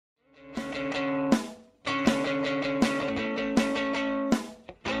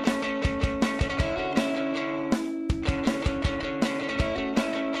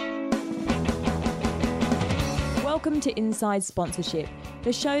to Inside Sponsorship,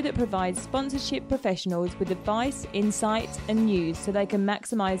 the show that provides sponsorship professionals with advice, insight, and news so they can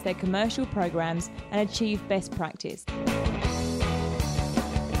maximise their commercial programs and achieve best practice.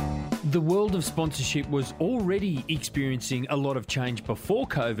 The world of sponsorship was already experiencing a lot of change before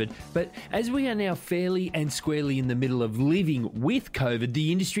COVID, but as we are now fairly and squarely in the middle of living with COVID,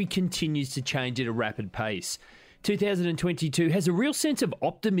 the industry continues to change at a rapid pace. 2022 has a real sense of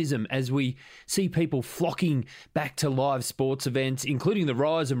optimism as we see people flocking back to live sports events, including the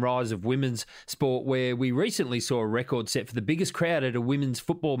rise of women's sport, where we recently saw a record set for the biggest crowd at a women's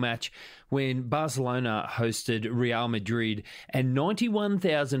football match when Barcelona hosted Real Madrid and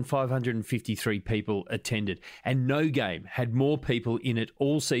 91,553 people attended. And no game had more people in it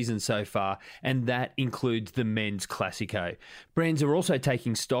all season so far, and that includes the men's Classico. Brands are also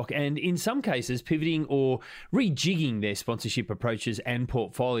taking stock and, in some cases, pivoting or rejigging their sponsorship approaches and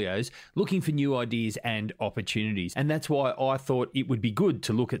portfolios, looking for new ideas and opportunities. And that's why I thought it would be good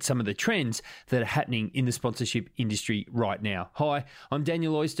to look at some of the trends that are happening in the sponsorship industry right now. Hi, I'm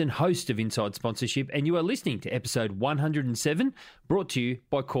Daniel Oyston, host of Inside Sponsorship, and you are listening to episode 107, brought to you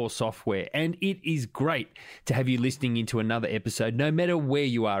by Core Software. And it is great to have you listening into another episode, no matter where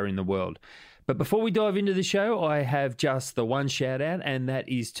you are in the world. But before we dive into the show, I have just the one shout out, and that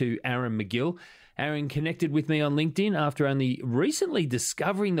is to Aaron McGill. Aaron connected with me on LinkedIn after only recently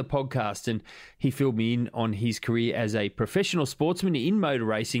discovering the podcast, and he filled me in on his career as a professional sportsman in motor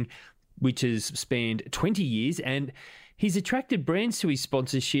racing, which has spanned 20 years, and he's attracted brands to his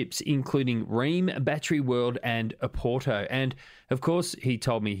sponsorships, including Rheem, Battery World, and Oporto. And, of course, he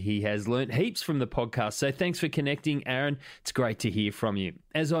told me he has learnt heaps from the podcast. So thanks for connecting, Aaron. It's great to hear from you.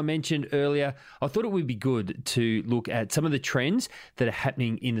 As I mentioned earlier, I thought it would be good to look at some of the trends that are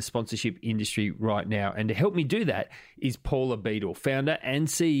happening in the sponsorship industry right now. And to help me do that is Paula Beadle, founder and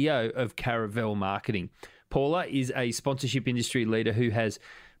CEO of Caravel Marketing. Paula is a sponsorship industry leader who has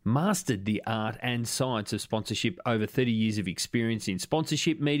mastered the art and science of sponsorship over 30 years of experience in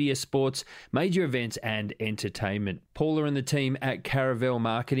sponsorship, media, sports, major events and entertainment. Paula and the team at Caravel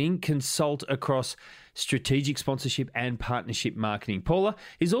Marketing consult across strategic sponsorship and partnership marketing. Paula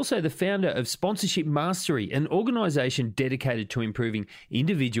is also the founder of Sponsorship Mastery, an organisation dedicated to improving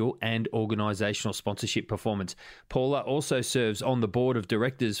individual and organisational sponsorship performance. Paula also serves on the board of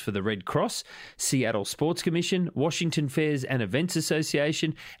directors for the Red Cross, Seattle Sports Commission, Washington Fairs and Events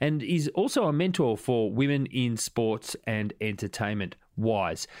Association, and is also a mentor for women in sports and entertainment.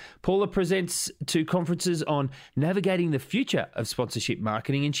 WISE. Paula presents to conferences on navigating the future of sponsorship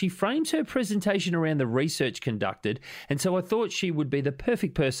marketing, and she frames her presentation around the research conducted, and so I thought she would be the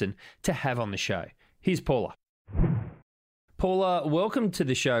perfect person to have on the show. Here's Paula. Paula, welcome to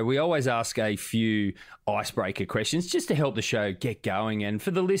the show. We always ask a few icebreaker questions just to help the show get going and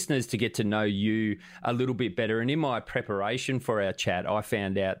for the listeners to get to know you a little bit better. And in my preparation for our chat, I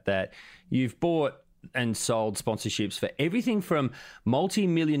found out that you've bought and sold sponsorships for everything from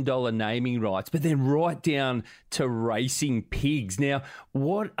multi-million-dollar naming rights, but then right down to racing pigs. Now,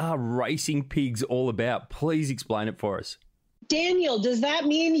 what are racing pigs all about? Please explain it for us. Daniel, does that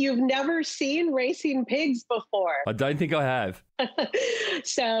mean you've never seen racing pigs before? I don't think I have.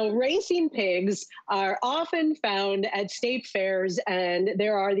 So racing pigs are often found at state fairs, and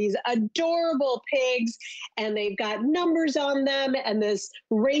there are these adorable pigs, and they've got numbers on them and this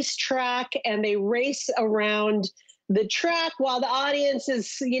racetrack, and they race around the track while the audience is,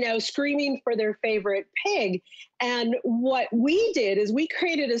 screaming for their favorite pig. And what we did is we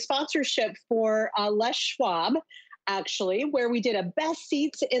created a sponsorship for Les Schwab, actually, where we did a best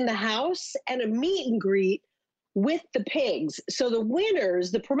seats in the house and a meet and greet with the pigs. So the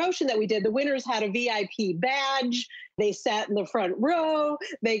winners, the promotion that we did, the winners had a VIP badge. They sat in the front row.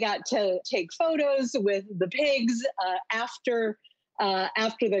 They got to take photos with the pigs after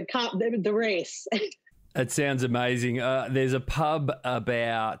the race. It sounds amazing. There's a pub a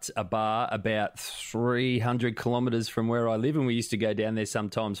bar about 300 kilometres from where I live, and we used to go down there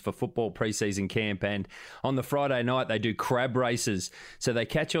sometimes for football pre-season camp. And on the Friday night, they do crab races. So they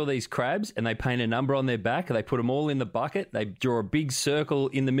catch all these crabs and they paint a number on their back. They put them all in the bucket. They draw a big circle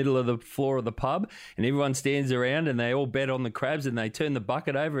in the middle of the floor of the pub, and everyone stands around and they all bet on the crabs, and they turn the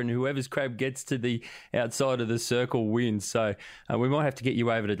bucket over, and whoever's crab gets to the outside of the circle wins. So we might have to get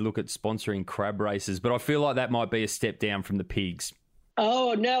you over to look at sponsoring crab races. But I feel like that might be a step down from the pigs.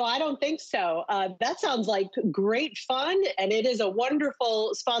 Oh, no, I don't think so. That sounds like great fun, and it is a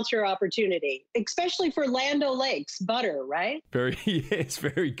wonderful sponsor opportunity, especially for Land O'Lakes butter, right? Yes,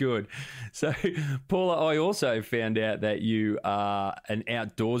 very good. So, Paula, I also found out that you are an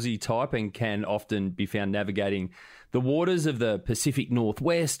outdoorsy type and can often be found navigating the waters of the Pacific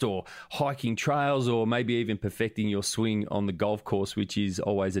Northwest, or hiking trails, or maybe even perfecting your swing on the golf course, which is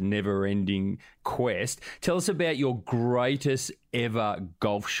always a never-ending quest. Tell us about your greatest ever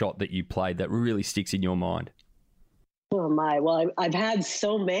golf shot that you played that really sticks in your mind. Oh my, well, I've had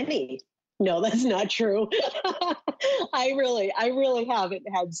so many. No, that's not true. I really haven't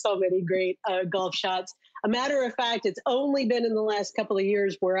had so many great golf shots. A matter of fact, it's only been in the last couple of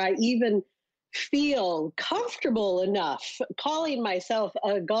years where I even feel comfortable enough calling myself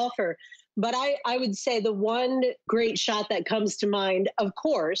a golfer. But I would say the one great shot that comes to mind, of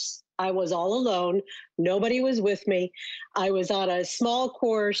course, I was all alone. Nobody was with me. I was on a small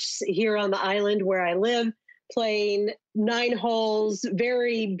course here on the island where I live, playing 9 holes,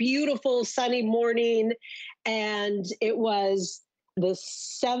 very beautiful sunny morning. And it was the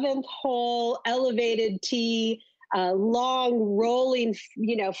 7th hole, elevated tee, long rolling,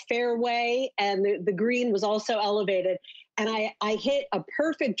 fairway. And the green was also elevated. And I hit a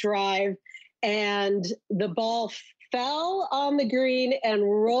perfect drive, and the ball fell on the green and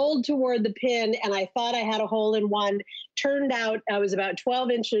rolled toward the pin. And I thought I had a hole in one. Turned out I was about 12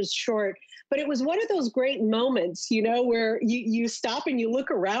 inches short. But it was one of those great moments, where you stop and you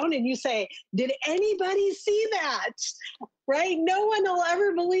look around and you say, did anybody see that? Right? No one will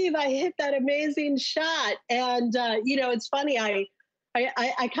ever believe I hit that amazing shot. And, it's funny.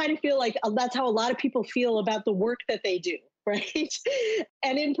 I kind of feel like that's how a lot of people feel about the work that they do. Right.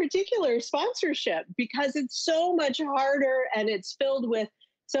 And in particular, sponsorship, because it's so much harder and it's filled with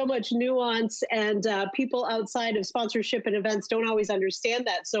so much nuance, and people outside of sponsorship and events don't always understand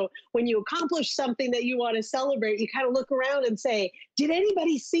that. So when you accomplish something that you want to celebrate, you kind of look around and say, did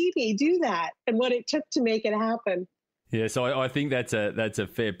anybody see me do that? And what it took to make it happen. Yeah, so I think that's a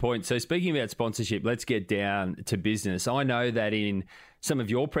fair point. So speaking about sponsorship, let's get down to business. I know that in some of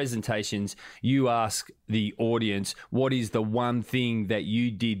your presentations, you ask the audience, what is the one thing that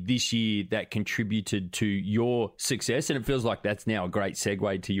you did this year that contributed to your success? And it feels like that's now a great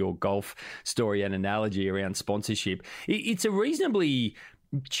segue to your golf story and analogy around sponsorship. It's a reasonably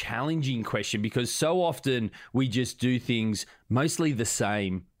challenging question because so often we just do things mostly the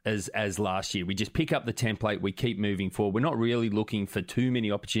same as last year. We just pick up the template, we keep moving forward. We're not really looking for too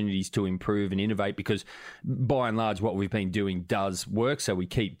many opportunities to improve and innovate because by and large what we've been doing does work, so we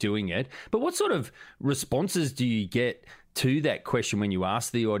keep doing it. But what sort of responses do you get to that question when you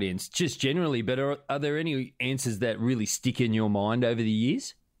ask the audience, just generally, but are there any answers that really stick in your mind over the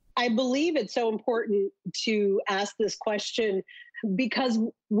years? I believe it's so important to ask this question because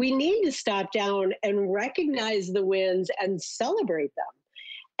we need to stop down and recognize the wins and celebrate them.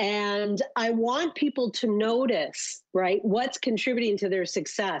 And I want people to notice, right, what's contributing to their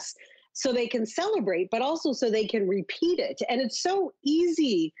success so they can celebrate, but also so they can repeat it. And it's so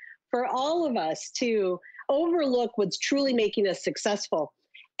easy for all of us to overlook what's truly making us successful.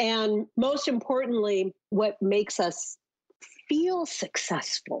 And most importantly, what makes us feel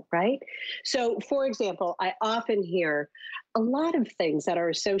successful, right? So, for example, I often hear a lot of things that are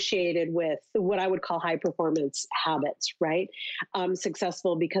associated with what I would call high performance habits, right? I'm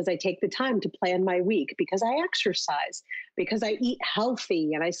successful because I take the time to plan my week, because I exercise, because I eat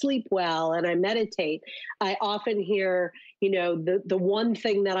healthy and I sleep well and I meditate. I often hear, the one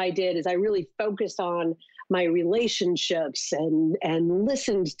thing that I did is I really focused on my relationships and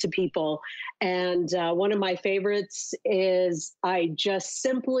listened to people. And one of my favorites is I just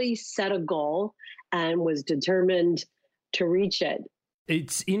simply set a goal and was determined to reach it.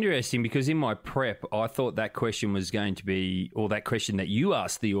 It's interesting because in my prep, I thought that question was going to be, or that question that you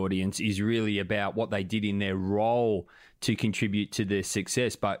asked the audience is really about what they did in their role to contribute to their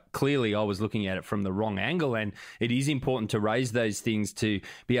success. But clearly I was looking at it from the wrong angle, and it is important to raise those things to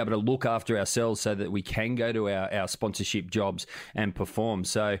be able to look after ourselves so that we can go to our sponsorship jobs and perform.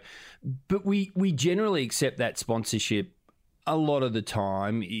 So, but we generally accept that sponsorship a lot of the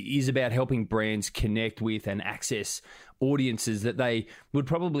time is about helping brands connect with and access audiences that they would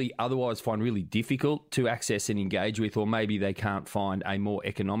probably otherwise find really difficult to access and engage with, or maybe they can't find a more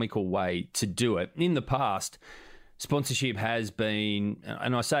economical way to do it. In the past, sponsorship has been,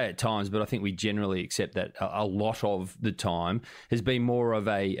 and I say at times, but I think we generally accept that a lot of the time, has been more of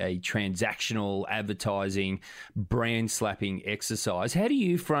a transactional advertising, brand slapping exercise. How do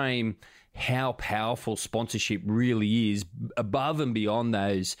you frame how powerful sponsorship really is above and beyond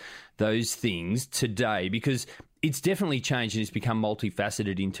those things today? Because it's definitely changed and it's become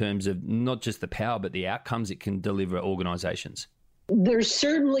multifaceted in terms of not just the power, but the outcomes it can deliver organizations. There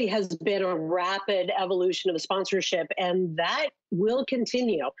certainly has been a rapid evolution of sponsorship, and that will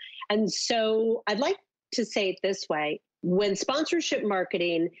continue. And so I'd like to say it this way. When sponsorship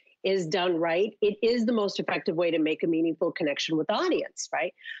marketing is done right, it is the most effective way to make a meaningful connection with the audience,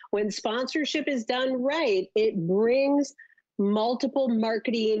 right? When sponsorship is done right, it brings multiple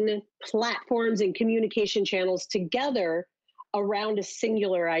marketing platforms and communication channels together around a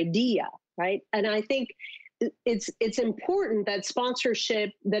singular idea, right? And I think it's important that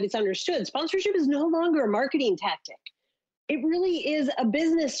it's understood. Sponsorship is no longer a marketing tactic. It really is a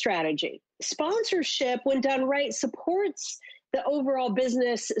business strategy. Sponsorship, when done right, supports the overall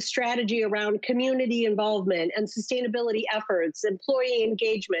business strategy around community involvement and sustainability efforts, employee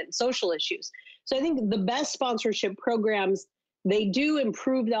engagement, social issues. So I think the best sponsorship programs, they do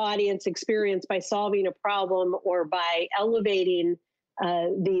improve the audience experience by solving a problem or by elevating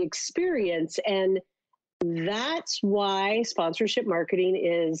the experience. And that's why sponsorship marketing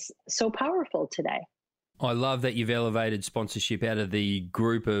is so powerful today. I love that you've elevated sponsorship out of the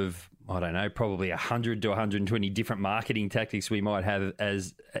group of, I don't know, probably 100 to 120 different marketing tactics we might have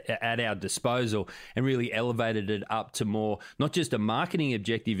at our disposal, and really elevated it up to more, not just a marketing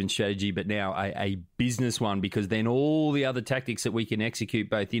objective and strategy, but now a business one, because then all the other tactics that we can execute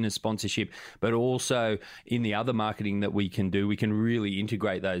both in a sponsorship, but also in the other marketing that we can do, we can really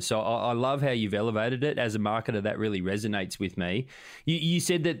integrate those. So I love how you've elevated it. As a marketer, that really resonates with me. You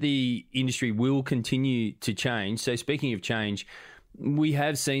said that the industry will continue to change. So speaking of change, we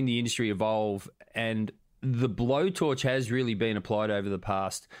have seen the industry evolve, and the blowtorch has really been applied over the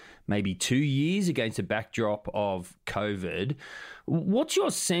past maybe 2 years against a backdrop of COVID. What's your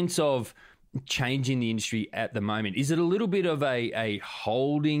sense of change in the industry at the moment? Is it a little bit of a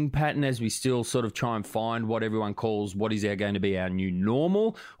holding pattern as we still sort of try and find what everyone calls what is going to be our new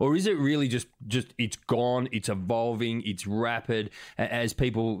normal? Or is it really just it's gone, it's evolving, it's rapid as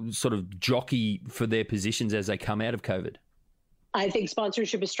people sort of jockey for their positions as they come out of COVID? I think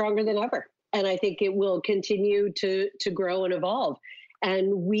sponsorship is stronger than ever. And I think it will continue to grow and evolve. And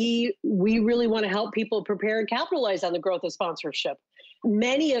we really want to help people prepare and capitalize on the growth of sponsorship.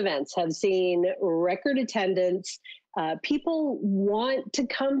 Many events have seen record attendance. People want to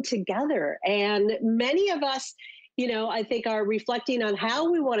come together. And many of us, I think are reflecting on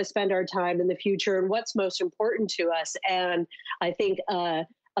how we want to spend our time in the future and what's most important to us. And I think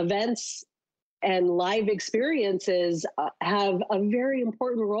events and live experiences have a very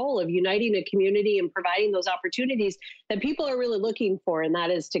important role of uniting a community and providing those opportunities that people are really looking for, and that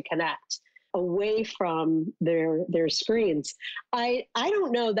is to connect away from their screens. I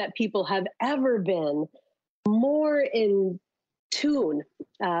don't know that people have ever been more in tune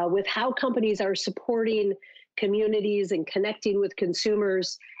with how companies are supporting communities and connecting with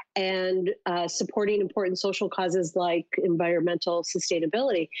consumers and supporting important social causes like environmental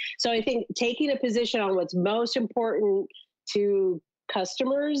sustainability. So I think taking a position on what's most important to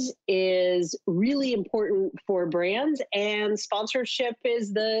customers is really important for brands, and sponsorship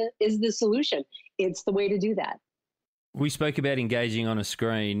is the solution. It's the way to do that. We spoke about engaging on a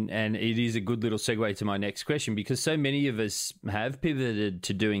screen, and it is a good little segue to my next question, because so many of us have pivoted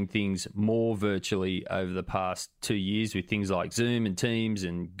to doing things more virtually over the past 2 years with things like Zoom and Teams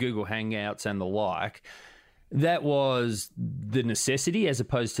and Google Hangouts and the like. That was the necessity as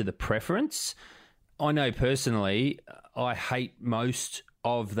opposed to the preference. I know personally, I hate most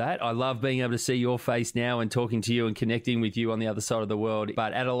of that. I love being able to see your face now and talking to you and connecting with you on the other side of the world.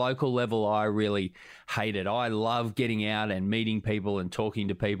 But at a local level, I really hate it. I love getting out and meeting people and talking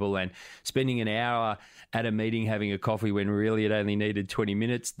to people and spending an hour at a meeting having a coffee when really it only needed 20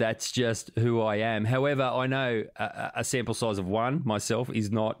 minutes. That's just who I am. However, I know a sample size of one myself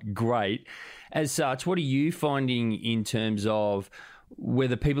is not great. As such, what are you finding in terms of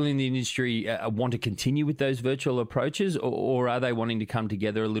whether people in the industry want to continue with those virtual approaches, or are they wanting to come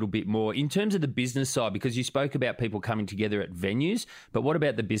together a little bit more in terms of the business side? Because you spoke about people coming together at venues, but what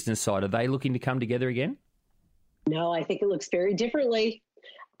about the business side? Are they looking to come together again? No, I think it looks very differently.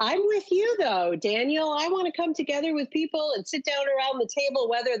 I'm with you though, Daniel. I want to come together with people and sit down around the table,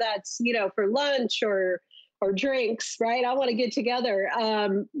 whether that's, for lunch or drinks, right? I want to get together.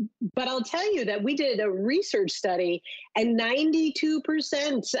 But I'll tell you that we did a research study, and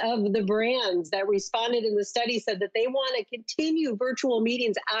 92% of the brands that responded in the study said that they want to continue virtual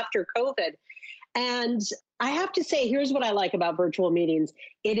meetings after COVID. And I have to say, here's what I like about virtual meetings.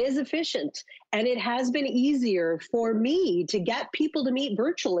 It is efficient, and it has been easier for me to get people to meet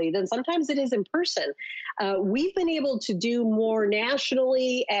virtually than sometimes it is in person. We've been able to do more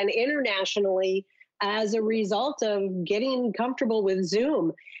nationally and internationally as a result of getting comfortable with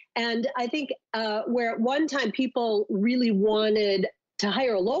Zoom. And I think where at one time people really wanted to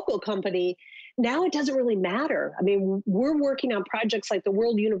hire a local company, now it doesn't really matter. I mean, we're working on projects like the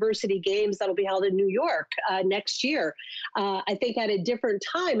World University Games that'll be held in New York next year. I think at a different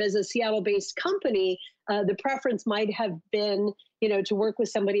time as a Seattle-based company, the preference might have been, to work with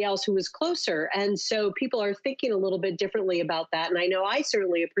somebody else who was closer. And so people are thinking a little bit differently about that. And I know I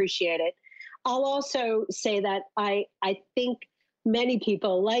certainly appreciate it. I'll also say that I think many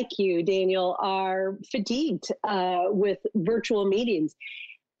people like you, Daniel, are fatigued with virtual meetings.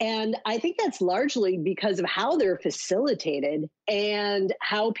 And I think that's largely because of how they're facilitated and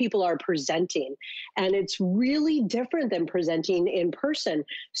how people are presenting. And it's really different than presenting in person.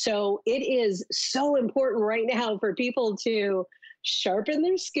 So it is so important right now for people to sharpen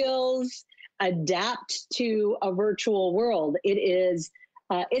their skills, adapt to a virtual world.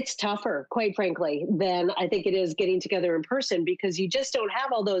 It's tougher, quite frankly, than I think it is getting together in person, because you just don't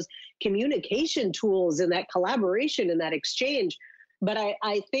have all those communication tools and that collaboration and that exchange. But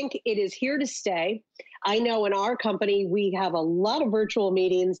I think it is here to stay. I know in our company, we have a lot of virtual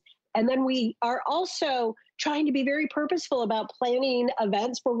meetings, and then we are also trying to be very purposeful about planning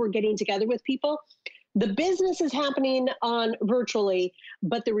events where we're getting together with people. The business is happening on virtually,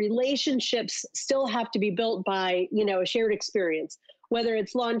 but the relationships still have to be built by, a shared experience, whether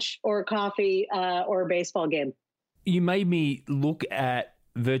it's lunch or coffee or a baseball game. You made me look at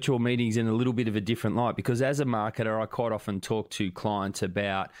virtual meetings in a little bit of a different light, because as a marketer, I quite often talk to clients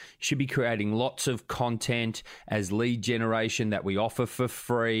about you should be creating lots of content as lead generation that we offer for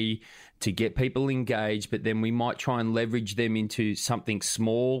free to get people engaged, but then we might try and leverage them into something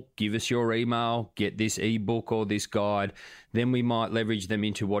small. Give us your email, get this ebook or this guide. Then we might leverage them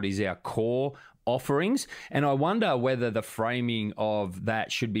into what is our core offerings. And I wonder whether the framing of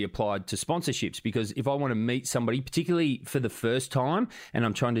that should be applied to sponsorships, because if I want to meet somebody, particularly for the first time, and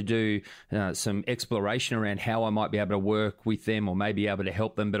I'm trying to do some exploration around how I might be able to work with them or maybe able to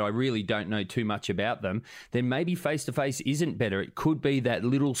help them, but I really don't know too much about them, then maybe face-to-face isn't better. It could be that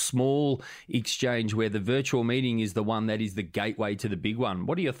little small exchange where the virtual meeting is the one that is the gateway to the big one.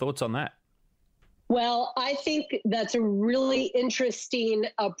 What are your thoughts on that? Well, I think that's a really interesting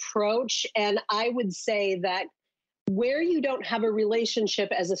approach. And I would say that where you don't have a relationship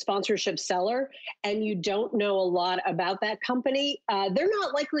as a sponsorship seller and you don't know a lot about that company, they're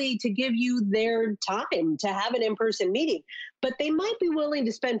not likely to give you their time to have an in-person meeting, but they might be willing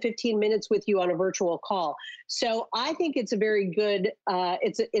to spend 15 minutes with you on a virtual call. So I think it's a very good,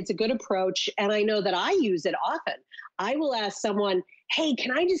 it's a good approach. And I know that I use it often. I will ask someone, hey,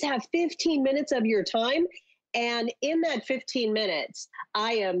 can I just have 15 minutes of your time? And in that 15 minutes,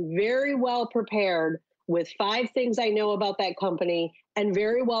 I am very well prepared with 5 things I know about that company and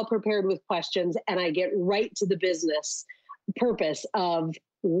very well prepared with questions. And I get right to the business purpose of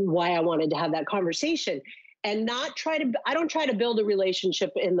why I wanted to have that conversation. And I don't try to build a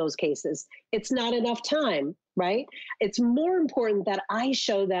relationship in those cases. It's not enough time, right? It's more important that I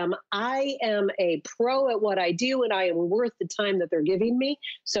show them I am a pro at what I do and I am worth the time that they're giving me.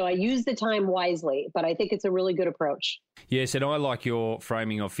 So I use the time wisely, but I think it's a really good approach. Yes, and I like your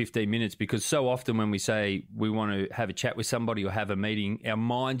framing of 15 minutes, because so often when we say we want to have a chat with somebody or have a meeting, our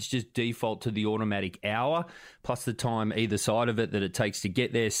minds just default to the automatic hour plus the time either side of it that it takes to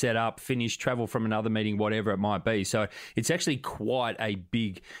get there, set up, finish, travel from another meeting, whatever it might be. So it's actually quite a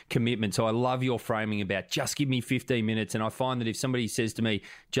big commitment. So I love your framing about just give me 15 minutes. And I find that if somebody says to me,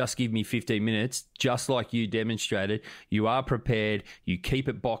 just give me 15 minutes, just like you demonstrated, you are prepared, you keep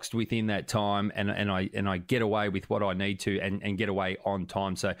it boxed within that time, and I get away with what I need to and get away on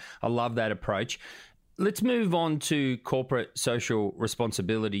time. So I love that approach. Let's move on to corporate social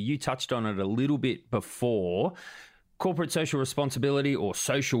responsibility. You touched on it a little bit before. Corporate social responsibility or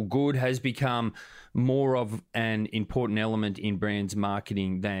social good has become more of an important element in brands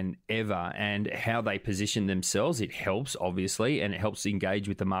marketing than ever, and how they position themselves. It helps, obviously, and it helps engage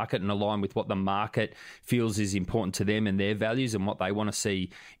with the market and align with what the market feels is important to them and their values and what they want to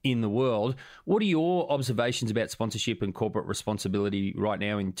see in the world. What are your observations about sponsorship and corporate responsibility right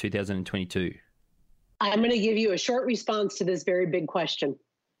now in 2022? I'm going to give you a short response to this very big question.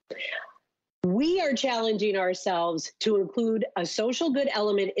 We are challenging ourselves to include a social good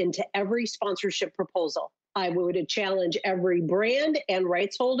element into every sponsorship proposal. I would challenge every brand and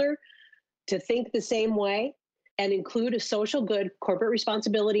rights holder to think the same way and include a social good corporate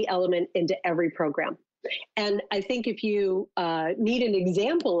responsibility element into every program. And I think if you need an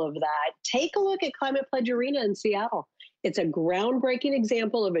example of that, take a look at Climate Pledge Arena in Seattle. It's a groundbreaking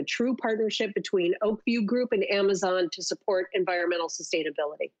example of a true partnership between Oakview Group and Amazon to support environmental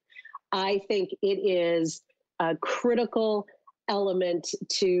sustainability. I think it is a critical element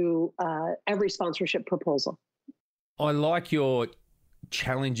to every sponsorship proposal. I like your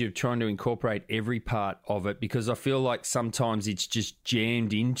challenge of trying to incorporate every part of it, because I feel like sometimes it's just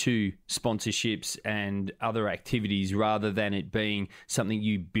jammed into sponsorships and other activities rather than it being something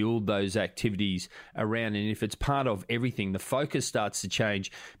you build those activities around. And if it's part of everything, the focus starts to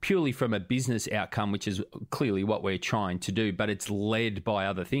change purely from a business outcome, which is clearly what we're trying to do, but it's led by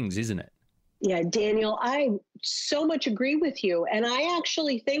other things, isn't it? Yeah, Daniel, I so much agree with you. And I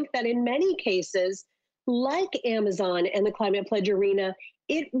actually think that in many cases, like Amazon and the Climate Pledge Arena,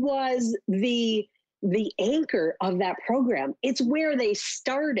 it was the anchor of that program. It's where they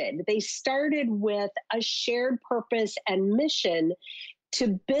started. They started with a shared purpose and mission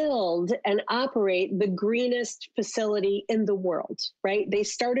to build and operate the greenest facility in the world, right? They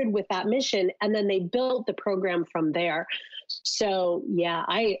started with that mission and then they built the program from there. So, yeah,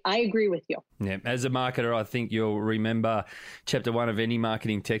 I agree with you. Yeah, as a marketer, I think you'll remember chapter 1 of any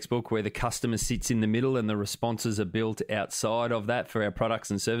marketing textbook where the customer sits in the middle and the responses are built outside of that for our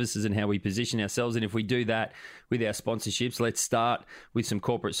products and services and how we position ourselves. And if we do that with our sponsorships, let's start with some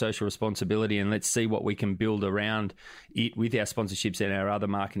corporate social responsibility and let's see what we can build around it with our sponsorships and our other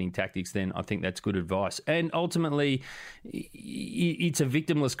marketing tactics. Then I think that's good advice. And ultimately, it's a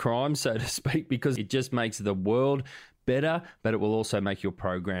victimless crime, so to speak, because it just makes the world better, but it will also make your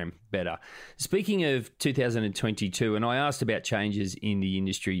program better. Speaking of 2022, and I asked about changes in the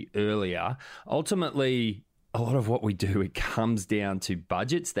industry earlier, ultimately, a lot of what we do, it comes down to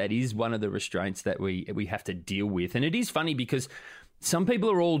budgets. That is one of the restraints that we have to deal with. And it is funny because some people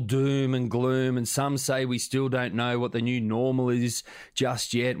are all doom and gloom, and some say we still don't know what the new normal is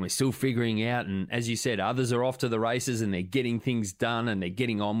just yet, and we're still figuring out. And as you said, others are off to the races and they're getting things done and they're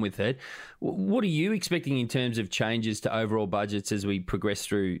getting on with it. What are you expecting in terms of changes to overall budgets as we progress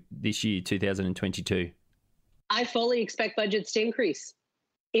through this year, 2022? I fully expect budgets to increase.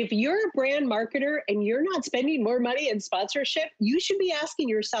 If you're a brand marketer and you're not spending more money in sponsorship, you should be asking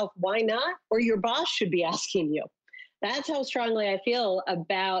yourself, why not? Or your boss should be asking you. That's how strongly I feel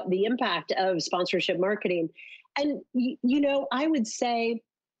about the impact of sponsorship marketing. And, I would say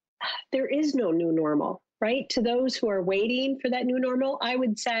there is no new normal, right? To those who are waiting for that new normal, I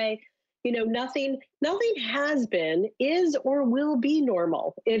would say, nothing has been, is, or will be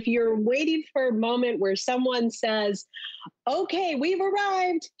normal. If you're waiting for a moment where someone says, okay, we've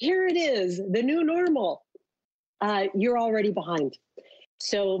arrived, here it is, the new normal, you're already behind.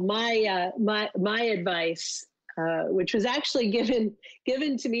 So my advice, which was actually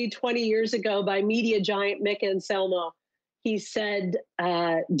given to me 20 years ago by media giant Mick Anselmo. He said,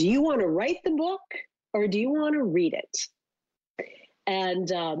 do you want to write the book or do you want to read it?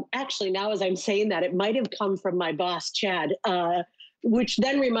 And actually, now as I'm saying that, it might have come from my boss, Chad, which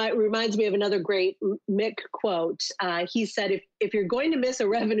then reminds me of another great Mick quote. He said, if you're going to miss a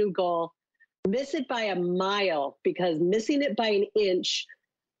revenue goal, miss it by a mile, because missing it by an inch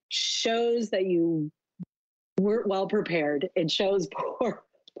shows that you weren't well prepared. It shows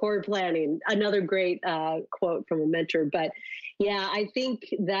poor planning. Another great quote from a mentor. But yeah, I think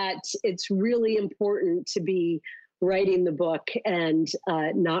that it's really important to be writing the book and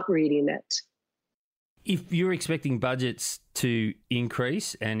not reading it. If you're expecting budgets to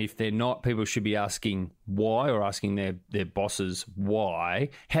increase, and if they're not, people should be asking why, or asking their bosses why.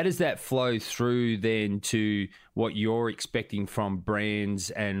 How does that flow through then to what you're expecting from brands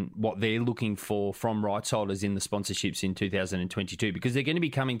and what they're looking for from rights holders in the sponsorships in 2022? Because they're going to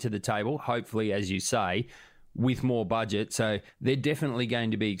be coming to the table, hopefully, as you say, with more budget. So they're definitely going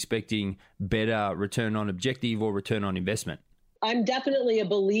to be expecting better return on objective or return on investment. I'm definitely a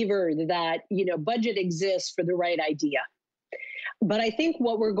believer that, budget exists for the right idea. But I think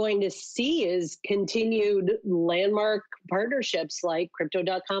what we're going to see is continued landmark partnerships like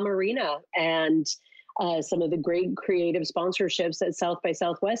Crypto.com Arena and some of the great creative sponsorships that South by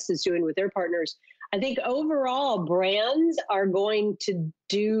Southwest is doing with their partners. I think overall brands are going to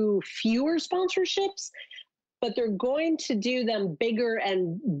do fewer sponsorships, but they're going to do them bigger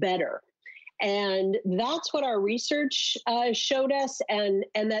and better. And that's what our research showed us. And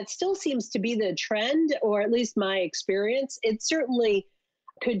that still seems to be the trend, or at least my experience. It certainly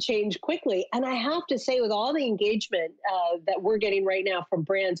could change quickly. And I have to say, with all the engagement that we're getting right now from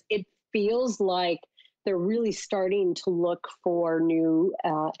brands, it feels like they're really starting to look for new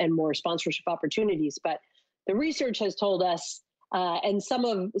and more sponsorship opportunities. But the research has told us, and some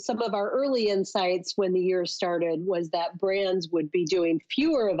of our early insights when the year started, was that brands would be doing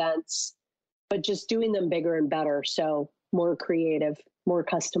fewer events, but just doing them bigger and better. So more creative, more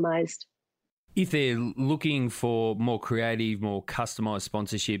customized. If they're looking for more creative, more customized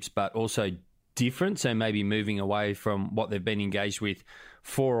sponsorships, but also different, so maybe moving away from what they've been engaged with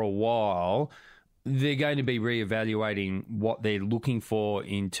for a while, they're going to be reevaluating what they're looking for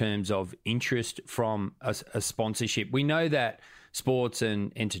in terms of interest from a sponsorship. We know that sports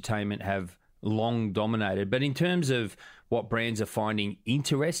and entertainment have long dominated, but in terms of what brands are finding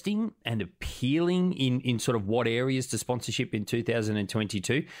interesting and appealing in sort of what areas to sponsorship in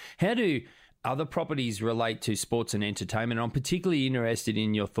 2022, how do other properties relate to sports and entertainment? I'm particularly interested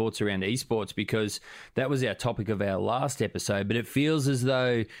in your thoughts around esports because that was our topic of our last episode, but it feels as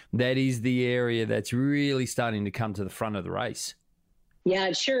though that is the area that's really starting to come to the front of the race. Yeah,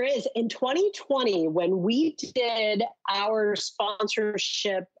 it sure is. In 2020, when we did our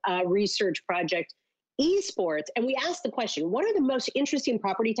sponsorship research project, esports, and we asked the question, what are the most interesting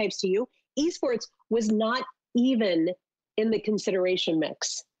property types to you? Esports was not even in the consideration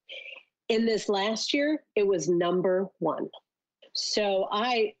mix. In this last year, it was number one. So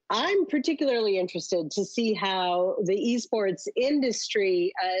I'm particularly interested to see how the esports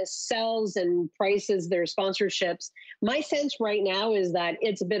industry sells and prices their sponsorships. My sense right now is that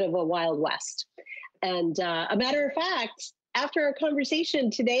it's a bit of a Wild West. And a matter of fact, after our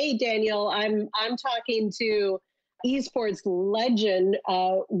conversation today, Daniel, I'm talking to esports legend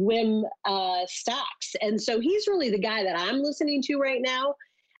Wim Stocks. And so he's really the guy that I'm listening to right now.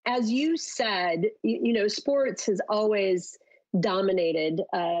 As you said, sports has always dominated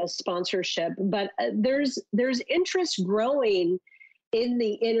sponsorship, but there's interest growing in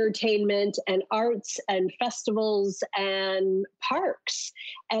the entertainment and arts and festivals and parks.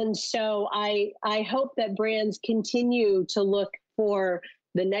 And so I hope that brands continue to look for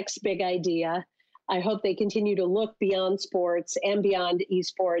the next big idea. I hope they continue to look beyond sports and beyond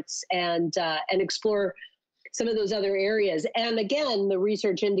esports and explore some of those other areas. And again, the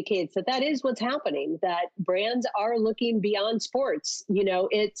research indicates that is what's happening, that brands are looking beyond sports.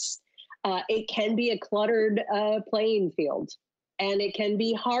 It can be a cluttered playing field, and it can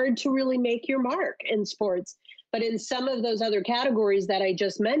be hard to really make your mark in sports. But in some of those other categories that I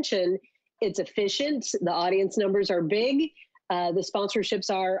just mentioned, it's efficient. The audience numbers are big. The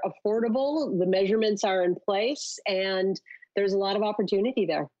sponsorships are affordable. The measurements are in place, and there's a lot of opportunity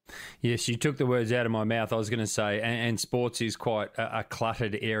there. Yes, you took the words out of my mouth. I was going to say, and sports is quite a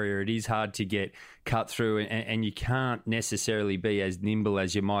cluttered area. It is hard to get cut through, and you can't necessarily be as nimble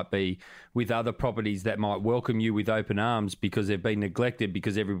as you might be with other properties that might welcome you with open arms because they've been neglected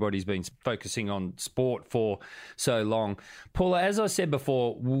because everybody's been focusing on sport for so long. Paula, as I said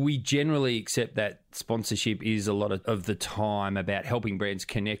before, we generally accept that sponsorship is a lot of the time about helping brands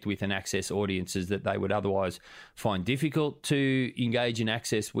connect with and access audiences that they would otherwise find difficult to engage and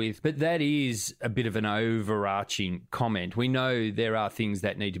access with. But that is a bit of an overarching comment. We know there are things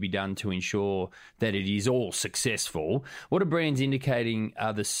that need to be done to ensure that it is all successful. What are brands indicating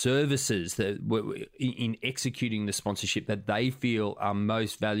are the services that in executing the sponsorship that they feel are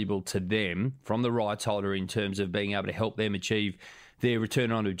most valuable to them from the rights holder in terms of being able to help them achieve their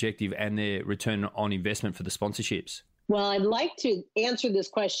return on objective and their return on investment for the sponsorships? Well, I'd like to answer this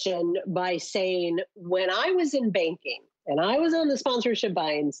question by saying when I was in banking and I was on the sponsorship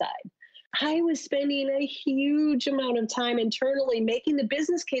buying side, I was spending a huge amount of time internally making the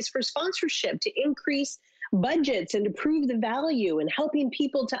business case for sponsorship to increase budgets and to prove the value and helping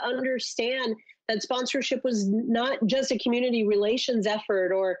people to understand that sponsorship was not just a community relations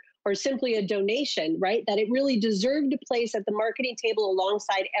effort or simply a donation, right? That it really deserved a place at the marketing table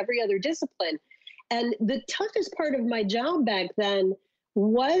alongside every other discipline. And the toughest part of my job back then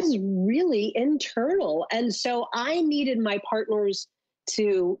was really internal. And so I needed my partners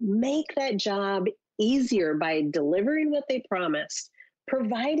to make that job easier by delivering what they promised,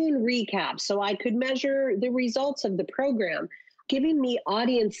 providing recaps so I could measure the results of the program, giving me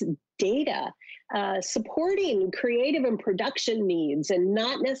audience data, supporting creative and production needs, and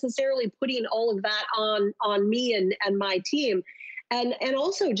not necessarily putting all of that on me and my team, and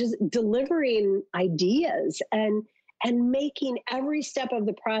also just delivering ideas and making every step of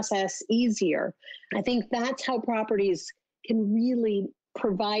the process easier. I think that's how properties can really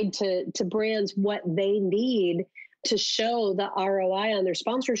provide to brands what they need to show the ROI on their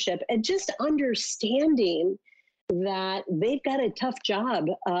sponsorship, and just understanding that they've got a tough job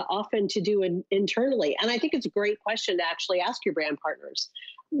often to do internally. And I think it's a great question to actually ask your brand partners,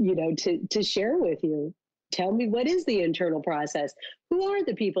 to share with you. Tell me, what is the internal process? Who are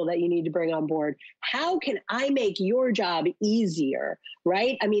the people that you need to bring on board? How can I make your job easier,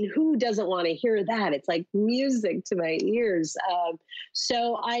 right? I mean, who doesn't want to hear that? It's like music to my ears.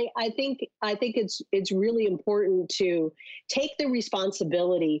 So I think it's really important to take the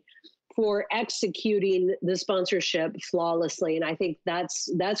responsibility for executing the sponsorship flawlessly. And I think that's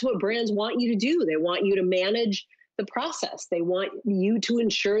what brands want you to do. They want you to manage the process. They want you to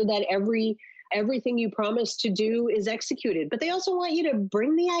ensure that every everything you promise to do is executed, but they also want you to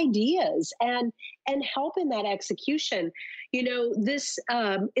bring the ideas and help in that execution. This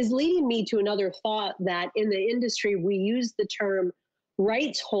is leading me to another thought that in the industry, we use the term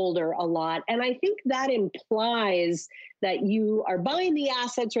rights holder a lot. And I think that implies that you are buying the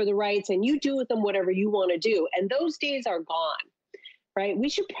assets or the rights and you do with them whatever you want to do. And those days are gone, right? We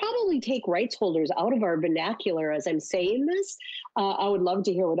should probably take rights holders out of our vernacular as I'm saying this. I would love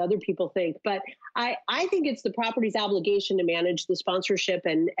to hear what other people think, but I think it's the property's obligation to manage the sponsorship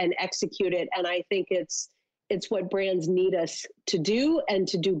and execute it. And I think it's what brands need us to do and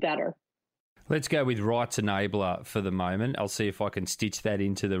to do better. Let's go with rights enabler for the moment. I'll see if I can stitch that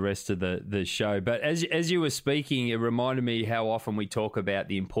into the rest of the show. But as you were speaking, it reminded me how often we talk about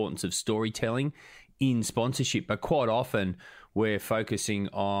the importance of storytelling in sponsorship, but quite often we're focusing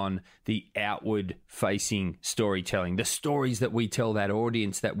on the outward-facing storytelling, the stories that we tell that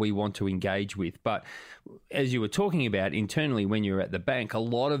audience that we want to engage with. But as you were talking about internally when you were at the bank, a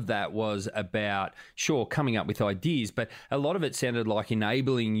lot of that was about, sure, coming up with ideas, but a lot of it sounded like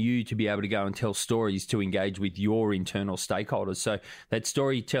enabling you to be able to go and tell stories to engage with your internal stakeholders. So that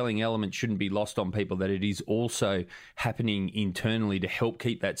storytelling element shouldn't be lost on people, that it is also happening internally to help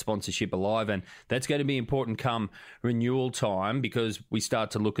keep that sponsorship alive. And that's going to be important come renewal time, because we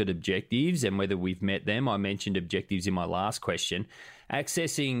start to look at objectives and whether we've met them. I mentioned objectives in my last question.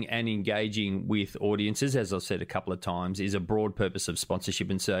 Accessing and engaging with audiences, as I've said a couple of times, is a broad purpose of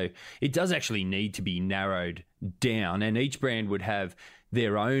sponsorship. And so it does actually need to be narrowed down, and each brand would have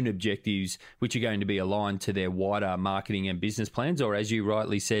their own objectives, which are going to be aligned to their wider marketing and business plans. Or as you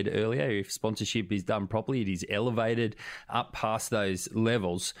rightly said earlier, if sponsorship is done properly, it is elevated up past those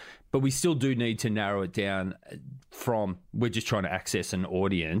levels. But we still do need to narrow it down from, we're just trying to access an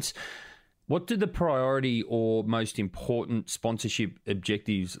audience. What do the priority or most important sponsorship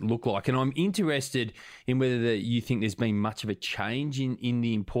objectives look like? And I'm interested in whether you think there's been much of a change in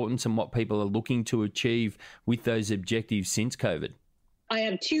the importance and what people are looking to achieve with those objectives since COVID. I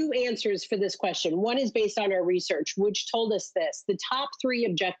have two answers for this question. One is based on our research, which told us this. The top three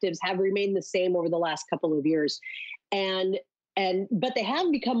objectives have remained the same over the last couple of years. But they have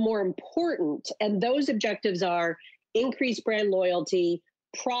become more important. And those objectives are increased brand loyalty,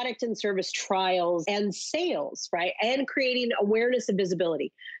 product and service trials, and sales, right? And creating awareness and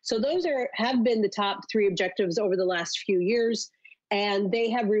visibility. So those have been the top three objectives over the last few years, and they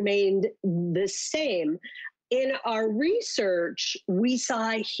have remained the same. In our research, we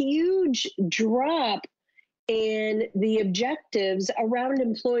saw a huge drop in the objectives around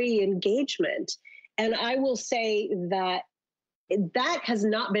employee engagement. And I will say that has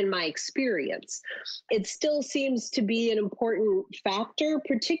not been my experience. It still seems to be an important factor,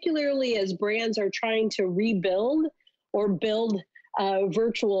 particularly as brands are trying to rebuild or build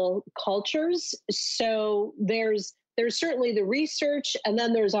virtual cultures. So there's certainly the research, and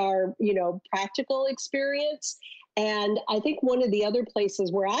then there's our, practical experience. And I think one of the other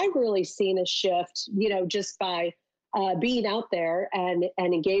places where I've really seen a shift, just by being out there and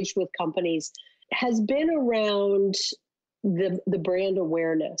engaged with companies, has been around the brand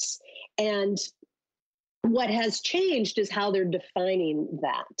awareness. And what has changed is how they're defining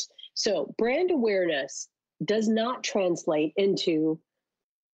that. So brand awareness does not translate into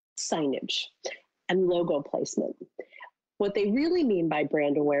signage and logo placement. What they really mean by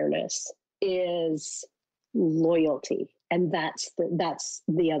brand awareness is loyalty. And that's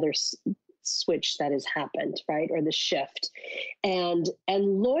the other switch that has happened, right? Or the shift. And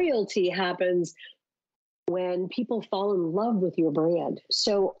loyalty happens when people fall in love with your brand.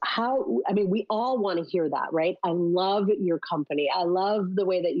 So we all want to hear that, right? I love your company. I love the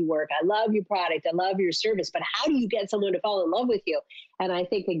way that you work. I love your product. I love your service. But how do you get someone to fall in love with you? And I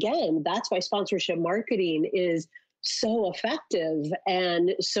think, again, that's why sponsorship marketing is so effective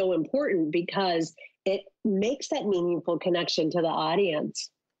and so important, because it makes that meaningful connection to the audience.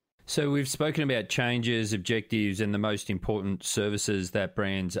 So we've spoken about changes, objectives, and the most important services that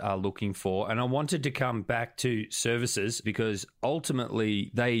brands are looking for. And I wanted to come back to services because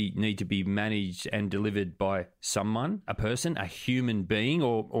ultimately they need to be managed and delivered by someone, a person, a human being,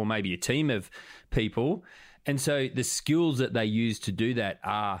 or maybe a team of people. And so the skills that they use to do that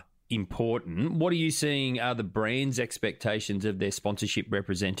are important. What are you seeing are the brand's expectations of their sponsorship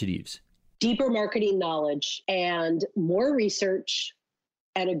representatives? Deeper marketing knowledge and more research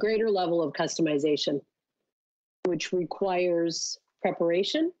and a greater level of customization, which requires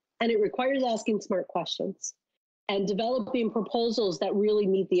preparation, and it requires asking smart questions and developing proposals that really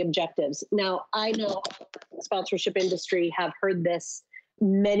meet the objectives. Now, I know the sponsorship industry have heard this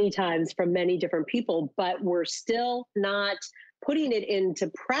many times from many different people, but we're still not putting it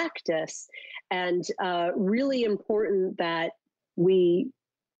into practice, and really important that we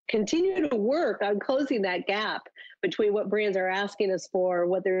continue to work on closing that gap between what brands are asking us for,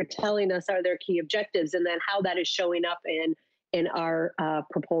 what they're telling us are their key objectives, and then how that is showing up in our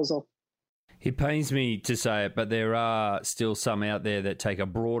proposal. It pains me to say it, but there are still some out there that take a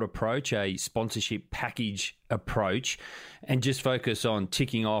broad approach, a sponsorship package approach, and just focus on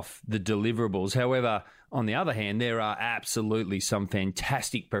ticking off the deliverables. However, on the other hand, there are absolutely some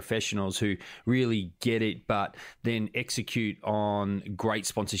fantastic professionals who really get it, but then execute on great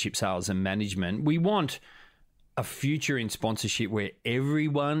sponsorship sales and management. We want a future in sponsorship where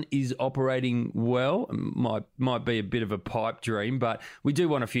everyone is operating well. Might be a bit of a pipe dream, but we do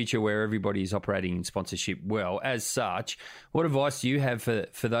want a future where everybody is operating in sponsorship well. As such, what advice do you have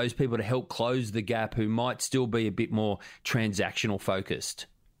for those people to help close the gap who might still be a bit more transactional focused?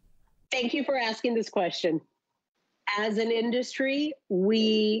 Thank you for asking this question. As an industry,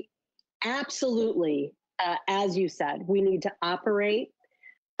 we absolutely, as you said, we need to operate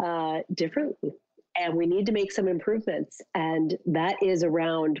differently. And we need to make some improvements. And that is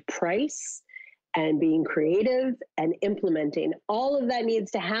around price and being creative and implementing. All of that needs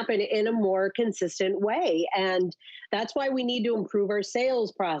to happen in a more consistent way. And that's why we need to improve our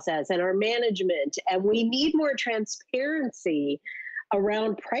sales process and our management. And we need more transparency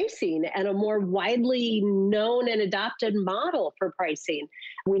around pricing and a more widely known and adopted model for pricing.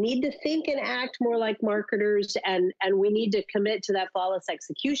 We need to think and act more like marketers, and we need to commit to that flawless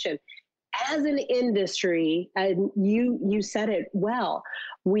execution. As an industry, and you said it well,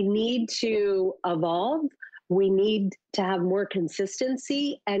 we need to evolve. We need to have more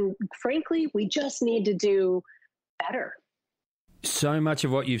consistency. And frankly, we just need to do better. So much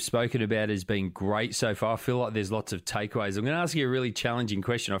of what you've spoken about has been great so far. I feel like there's lots of takeaways. I'm going to ask you a really challenging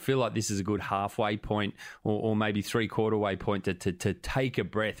question. I feel like this is a good halfway point or maybe three-quarter way point to take a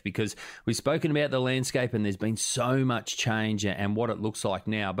breath, because we've spoken about the landscape and there's been so much change and what it looks like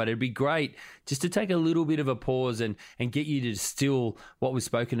now. But it'd be great just to take a little bit of a pause and get you to distill what we've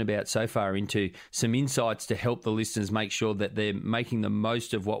spoken about so far into some insights to help the listeners make sure that they're making the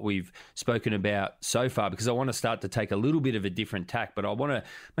most of what we've spoken about so far, because I want to start to take a little bit of a different tack, but I want to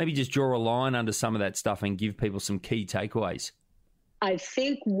maybe just draw a line under some of that stuff and give people some key takeaways. I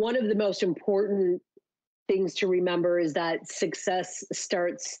think one of the most important things to remember is that success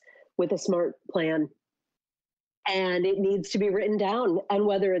starts with a smart plan, and it needs to be written down. And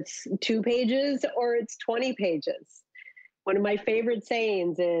whether it's 2 pages or it's 20 pages, one of my favorite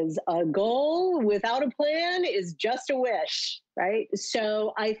sayings is a goal without a plan is just a wish, right?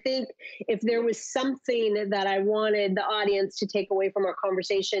 So I think if there was something that I wanted the audience to take away from our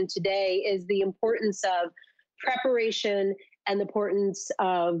conversation today, is the importance of preparation and the importance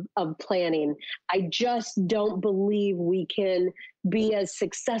of planning. I just don't believe we can be as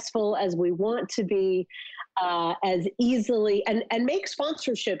successful as we want to be as easily and make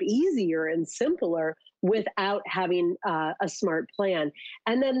sponsorship easier and simpler without having a smart plan.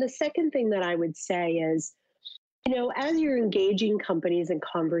 And then the second thing that I would say is, as you're engaging companies in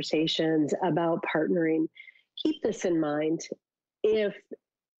conversations about partnering, keep this in mind. If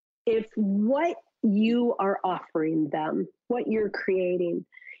what you are offering them, what you're creating,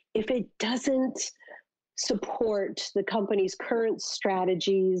 if it doesn't support the company's current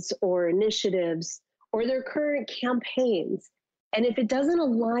strategies or initiatives or their current campaigns, and if it doesn't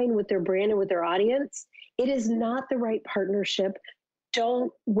align with their brand and with their audience, it is not the right partnership.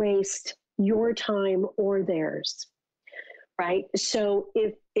 Don't waste your time or theirs, right? So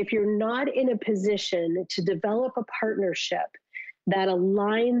if you're not in a position to develop a partnership that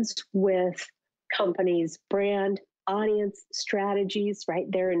aligns with companies' brand, audience, strategies,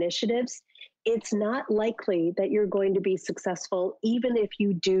 right, their initiatives, it's not likely that you're going to be successful, even if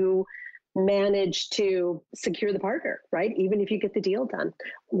you do manage to secure the partner, right? Even if you get the deal done.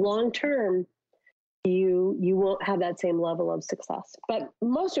 Long term, you won't have that same level of success. But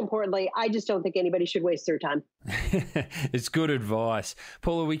most importantly, I just don't think anybody should waste their time. It's good advice.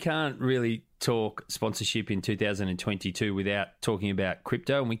 Paula, we can't really talk sponsorship in 2022 without talking about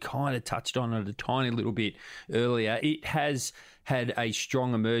crypto, and we kind of touched on it a tiny little bit earlier. It has had a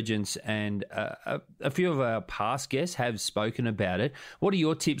strong emergence, and a few of our past guests have spoken about it. What are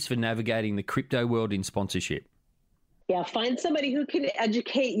your tips for navigating the crypto world in sponsorship? Yeah, find somebody who can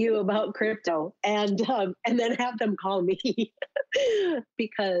educate you about crypto, and then have them call me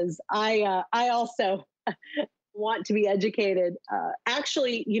because I also want to be educated.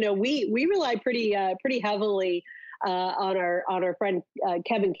 Actually, we rely pretty heavily on our friend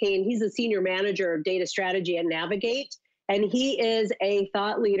Kevin Kane. He's a senior manager of data strategy at Navigate, and he is a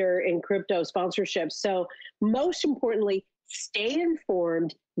thought leader in crypto sponsorship. So most importantly, stay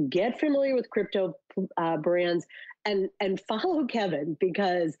informed, get familiar with crypto brands, and follow Kevin,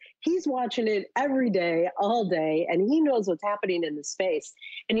 because he's watching it every day, all day, and he knows what's happening in the space.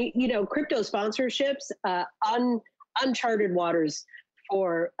 And crypto sponsorships, uncharted waters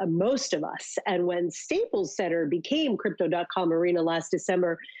for most of us. And when Staples Center became Crypto.com Arena last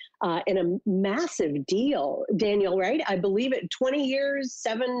December, in a massive deal, Daniel, right? I believe it, 20 years,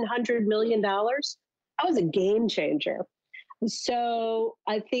 $700 million. That was a game changer. So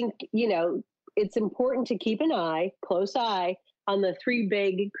I think, it's important to keep an close eye on the three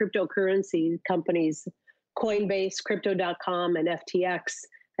big cryptocurrency companies, Coinbase, Crypto.com, and FTX,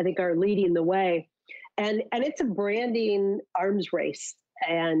 I think are leading the way. And it's a branding arms race.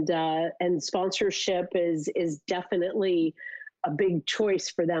 And sponsorship is definitely a big choice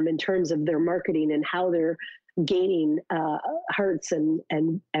for them in terms of their marketing and how they're gaining hearts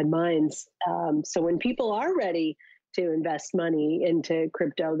and minds. So when people are ready to invest money into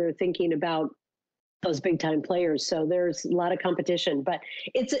crypto, they're thinking about those big time players. So there's a lot of competition, but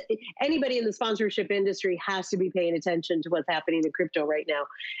anybody in the sponsorship industry has to be paying attention to what's happening in crypto right now.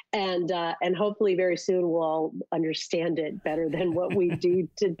 And hopefully very soon we'll all understand it better than what we do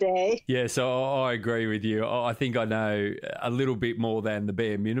today. Yeah, so I agree with you. I think I know a little bit more than the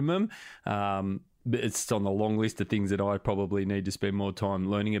bare minimum. It's on the long list of things that I probably need to spend more time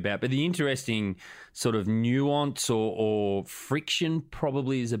learning about. But the interesting sort of nuance or friction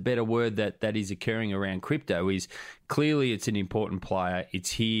probably is a better word that is occurring around crypto is clearly it's an important player. It's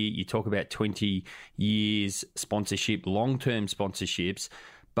here. You talk about 20 years sponsorship, long-term sponsorships,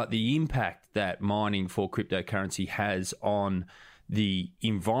 but the impact that mining for cryptocurrency has on the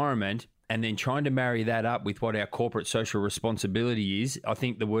environment, and then trying to marry that up with what our corporate social responsibility is. I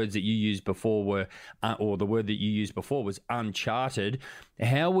think the words that you used before were, or the word that you used before was uncharted.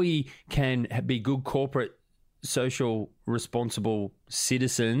 How we can be good corporate social responsible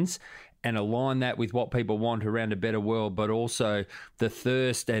citizens and align that with what people want around a better world, but also the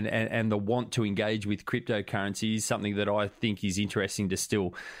thirst and the want to engage with cryptocurrency is something that I think is interesting to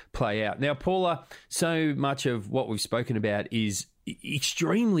still play out. Now, Paula, so much of what we've spoken about is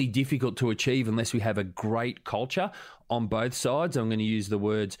extremely difficult to achieve unless we have a great culture on both sides. I'm going to use the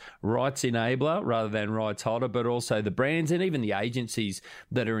words rights enabler rather than rights holder, but also the brands and even the agencies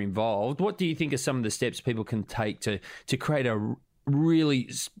that are involved. What do you think are some of the steps people can take to create a really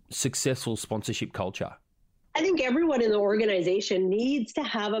successful sponsorship culture? I think everyone in the organization needs to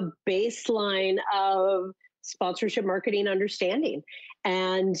have a baseline of sponsorship marketing understanding.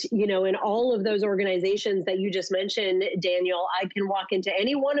 And, in all of those organizations that you just mentioned, Daniel, I can walk into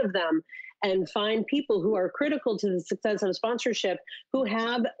any one of them and find people who are critical to the success of sponsorship who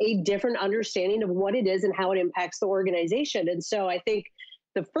have a different understanding of what it is and how it impacts the organization. And so I think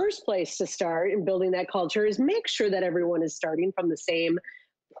the first place to start in building that culture is make sure that everyone is starting from the same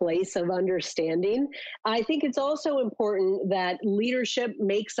place of understanding. I think it's also important that leadership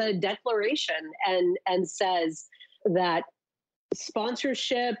makes a declaration and says that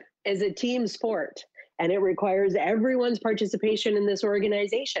sponsorship is a team sport and it requires everyone's participation in this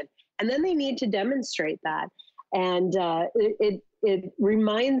organization. And then they need to demonstrate that. And it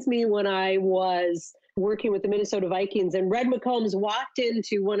reminds me when I was working with the Minnesota Vikings and Red McCombs walked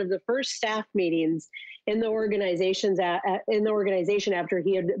into one of the first staff meetings in the organization after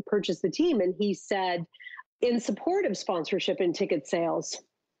he had purchased the team. And he said, in support of sponsorship and ticket sales,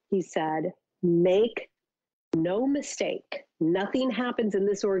 he said, make no mistake, nothing happens in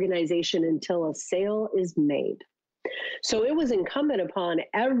this organization until a sale is made. So it was incumbent upon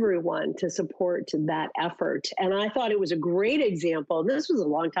everyone to support that effort. And I thought it was a great example. This was a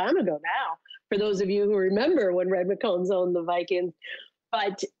long time ago now, for those of you who remember when Red McCombs owned the Vikings.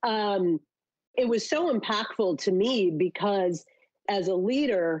 But it was so impactful to me because as a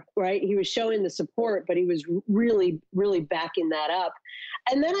leader, right, he was showing the support, but he was really, really backing that up.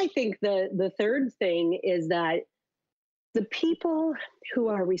 And then I think the third thing is that the people who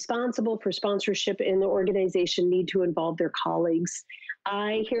are responsible for sponsorship in the organization need to involve their colleagues.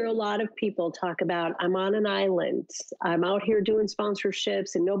 I hear a lot of people talk about, I'm on an island, I'm out here doing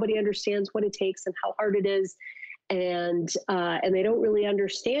sponsorships and nobody understands what it takes and how hard it is. And they don't really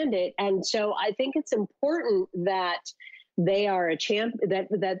understand it. And so I think it's important that they are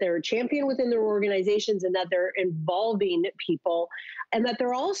that they're a champion within their organizations and that they're involving people and that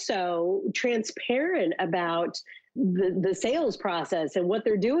they're also transparent about the sales process and what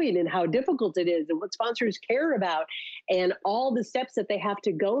they're doing and how difficult it is and what sponsors care about and all the steps that they have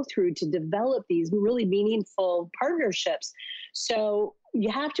to go through to develop these really meaningful partnerships. So you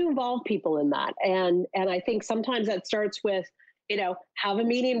have to involve people in that. And I think sometimes that starts with, have a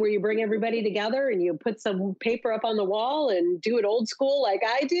meeting where you bring everybody together and you put some paper up on the wall and do it old school like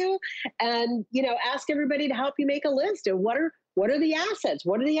I do, and ask everybody to help you make a list of what are the assets,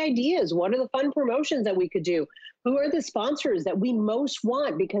 what are the ideas, what are the fun promotions that we could do, who are the sponsors that we most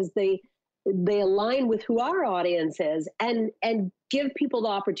want because they align with who our audience is, and give people the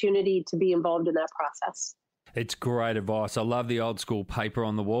opportunity to be involved in that process. It's great advice. I love the old school paper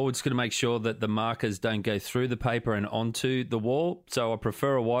on the wall. It's going to make sure that the markers don't go through the paper and onto the wall. So I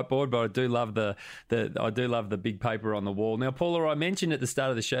prefer a whiteboard, but I do love the big paper on the wall. Now, Paula, I mentioned at the start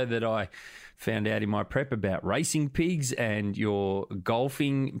of the show that I found out in my prep about racing pigs and your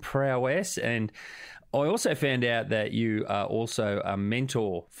golfing prowess, and I also found out that you are also a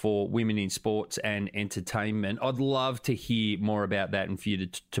mentor for women in sports and entertainment. I'd love to hear more about that and for you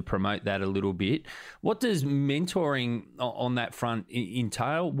to promote that a little bit. What does mentoring on that front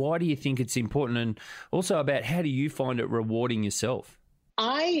entail? Why do you think it's important? And also about how do you find it rewarding yourself?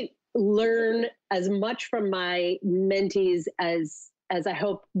 I learn as much from my mentees as I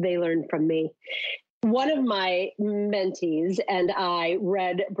hope they learn from me. One of my mentees and I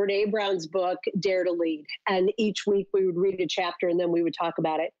read Brene Brown's book, Dare to Lead. And each week we would read a chapter and then we would talk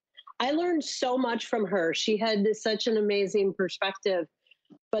about it. I learned so much from her. She had such an amazing perspective,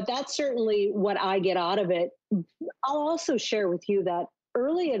 but that's certainly what I get out of it. I'll also share with you that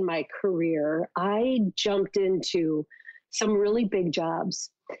early in my career, I jumped into some really big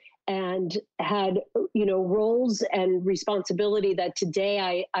jobs and had, roles and responsibility that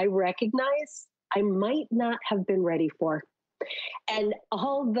today I recognize I might not have been ready for. And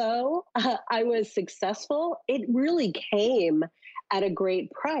although I was successful, it really came at a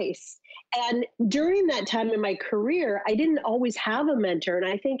great price. And during that time in my career, I didn't always have a mentor. And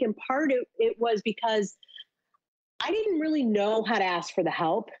I think in part it was because I didn't really know how to ask for the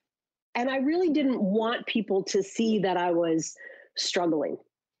help. And I really didn't want people to see that I was struggling.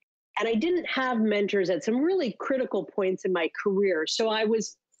 And I didn't have mentors at some really critical points in my career. So I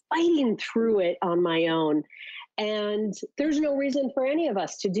was fighting through it on my own. And there's no reason for any of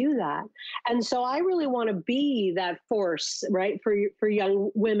us to do that. And so I really want to be that force, right, for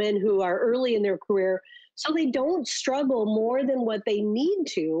young women who are early in their career, so they don't struggle more than what they need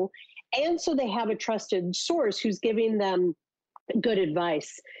to. And so they have a trusted source who's giving them good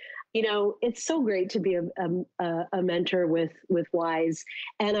advice. It's so great to be a mentor with WISE.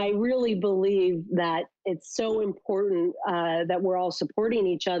 And I really believe that it's so important that we're all supporting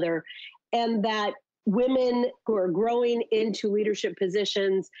each other, and that women who are growing into leadership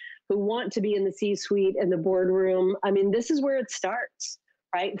positions, who want to be in the C-suite and the boardroom, this is where it starts,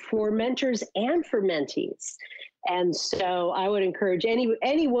 right? For mentors and for mentees. And so I would encourage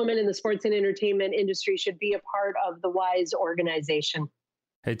any woman in the sports and entertainment industry should be a part of the WISE organization.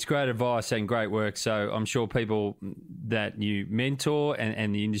 It's great advice and great work. So I'm sure people that you mentor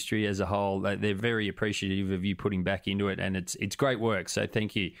and the industry as a whole, they're very appreciative of you putting back into it. And it's great work. So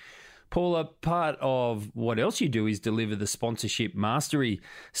thank you. Paula, part of what else you do is deliver the Sponsorship Mastery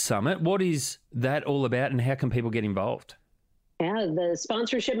Summit. What is that all about and how can people get involved? Yeah, the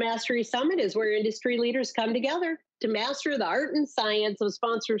Sponsorship Mastery Summit is where industry leaders come together to master the art and science of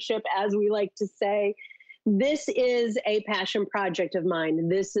sponsorship, as we like to say. This is a passion project of mine.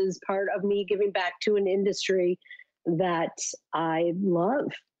 This is part of me giving back to an industry that I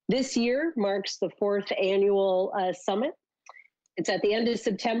love. This year marks the 4th annual summit. It's at the end of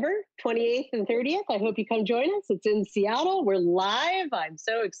September, 28th and 30th. I hope you come join us. It's in Seattle. We're live. I'm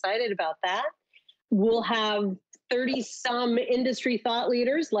so excited about that. We'll have 30-some industry thought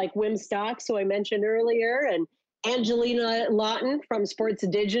leaders like Wim Stocks, who I mentioned earlier, and Angelina Lawton from Sports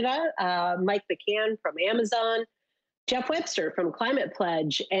Digita, Mike McCann from Amazon, Jeff Webster from Climate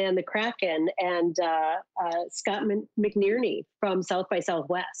Pledge and the Kraken, and Scott McNerney from South by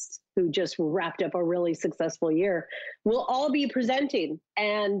Southwest, who just wrapped up a really successful year. We'll all be presenting.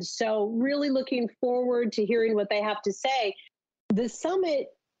 And so really looking forward to hearing what they have to say. The summit,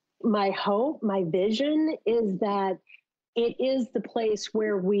 my hope, my vision is that it is the place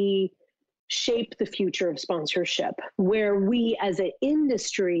where we shape the future of sponsorship, where we as an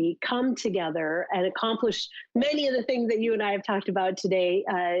industry come together and accomplish many of the things that you and I have talked about today,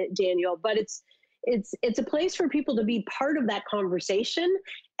 Daniel. But it's a place for people to be part of that conversation.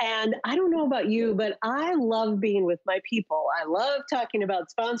 And I don't know about you, but I love being with my people. I love talking about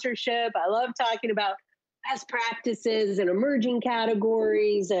sponsorship. I love talking about best practices and emerging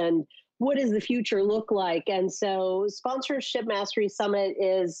categories and what does the future look like. And so Sponsorship Mastery Summit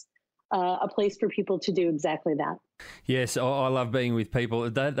is a place for people to do exactly that. Yes, I love being with people.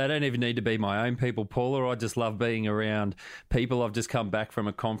 They don't even need to be my own people, Paula. I just love being around people. I've just come back from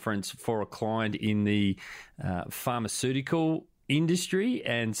a conference for a client in the pharmaceutical industry,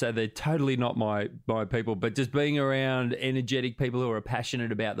 and so they're totally not my people, but just being around energetic people who are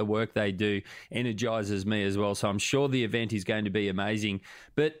passionate about the work they do energizes me as well. So I'm sure the event is going to be amazing.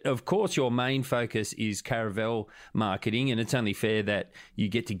 But of course, your main focus is Caravel Marketing, and it's only fair that you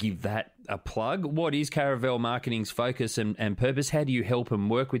get to give that a plug. What is Caravel Marketing's focus and purpose? How do you help and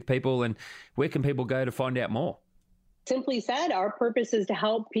work with people, and where can people go to find out more? Simply said, our purpose is to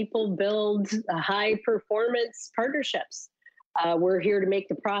help people build high-performance partnerships. We're here to make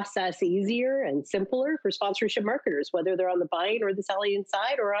the process easier and simpler for sponsorship marketers, whether they're on the buying or the selling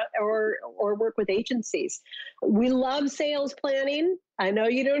side or work with agencies. We love sales planning. I know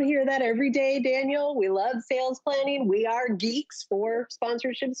you don't hear that every day, Daniel. We love sales planning. We are geeks for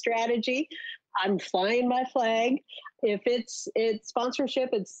sponsorship strategy. I'm flying my flag. If it's sponsorship,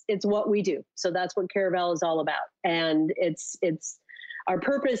 it's what we do. So that's what Caravel is all about. And it's our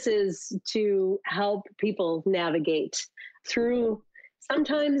purpose is to help people navigate through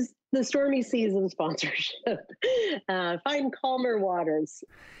sometimes the stormy seas of sponsorship, find calmer waters.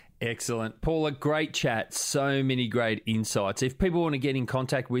 Excellent. Paula, great chat. So many great insights. If people want to get in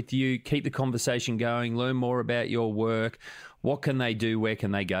contact with you, keep the conversation going, learn more about your work, what can they do? Where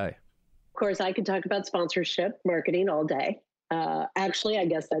can they go? Of course, I could talk about sponsorship marketing all day. Actually, I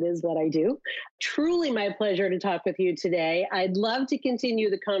guess that is what I do. Truly my pleasure to talk with you today. I'd love to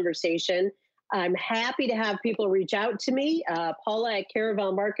continue the conversation. I'm happy to have people reach out to me. Paula at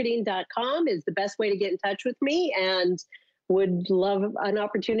caravelmarketing.com is the best way to get in touch with me, and would love an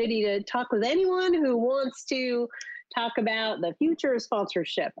opportunity to talk with anyone who wants to talk about the future of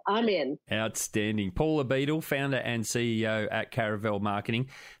sponsorship. I'm in. Outstanding. Paula Beadle, founder and CEO at Caravel Marketing.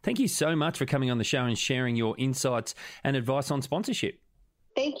 Thank you so much for coming on the show and sharing your insights and advice on sponsorship.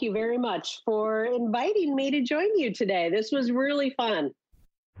 Thank you very much for inviting me to join you today. This was really fun.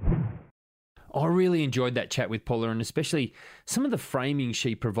 I really enjoyed that chat with Paula, and especially some of the framing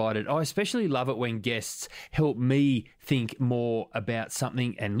she provided. I especially love it when guests help me think more about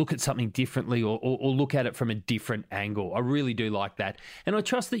something and look at something differently or look at it from a different angle. I really do like that. And I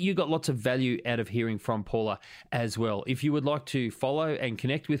trust that you got lots of value out of hearing from Paula as well. If you would like to follow and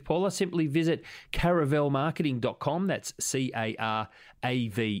connect with Paula, simply visit caravelmarketing.com. That's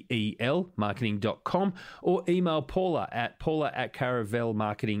CARAVEL marketing.com, or email Paula at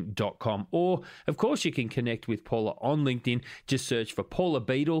caravelmarketing.com. Or, of course, you can connect with Paula on LinkedIn. Just search for Paula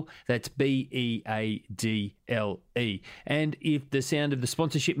Beadle. That's BEADLE. And if the sound of the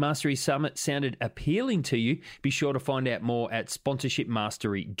Sponsorship Mastery Summit sounded appealing to you, be sure to find out more at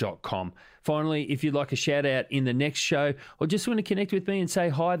sponsorshipmastery.com. Finally, if you'd like a shout out in the next show or just want to connect with me and say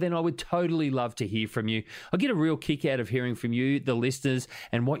hi, then I would totally love to hear from you. I get a real kick out of hearing from you, the listeners,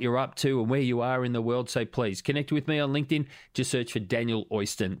 and what you're up to and where you are in the world. So please connect with me on LinkedIn. Just search for Daniel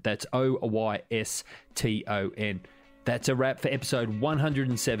Oyston. That's OYSTON. That's a wrap for episode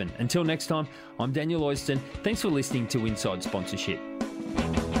 107. Until next time, I'm Daniel Oyston. Thanks for listening to Inside Sponsorship.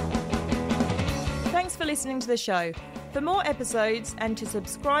 Thanks for listening to the show. For more episodes and to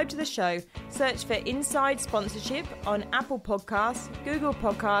subscribe to the show, search for Inside Sponsorship on Apple Podcasts, Google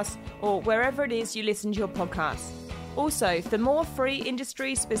Podcasts, or wherever it is you listen to your podcasts. Also, for more free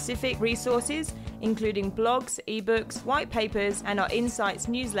industry-specific resources, including blogs, ebooks, white papers, and our Insights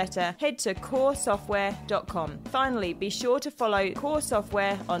newsletter, head to coresoftware.com. Finally, be sure to follow Core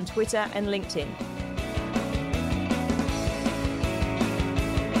Software on Twitter and LinkedIn.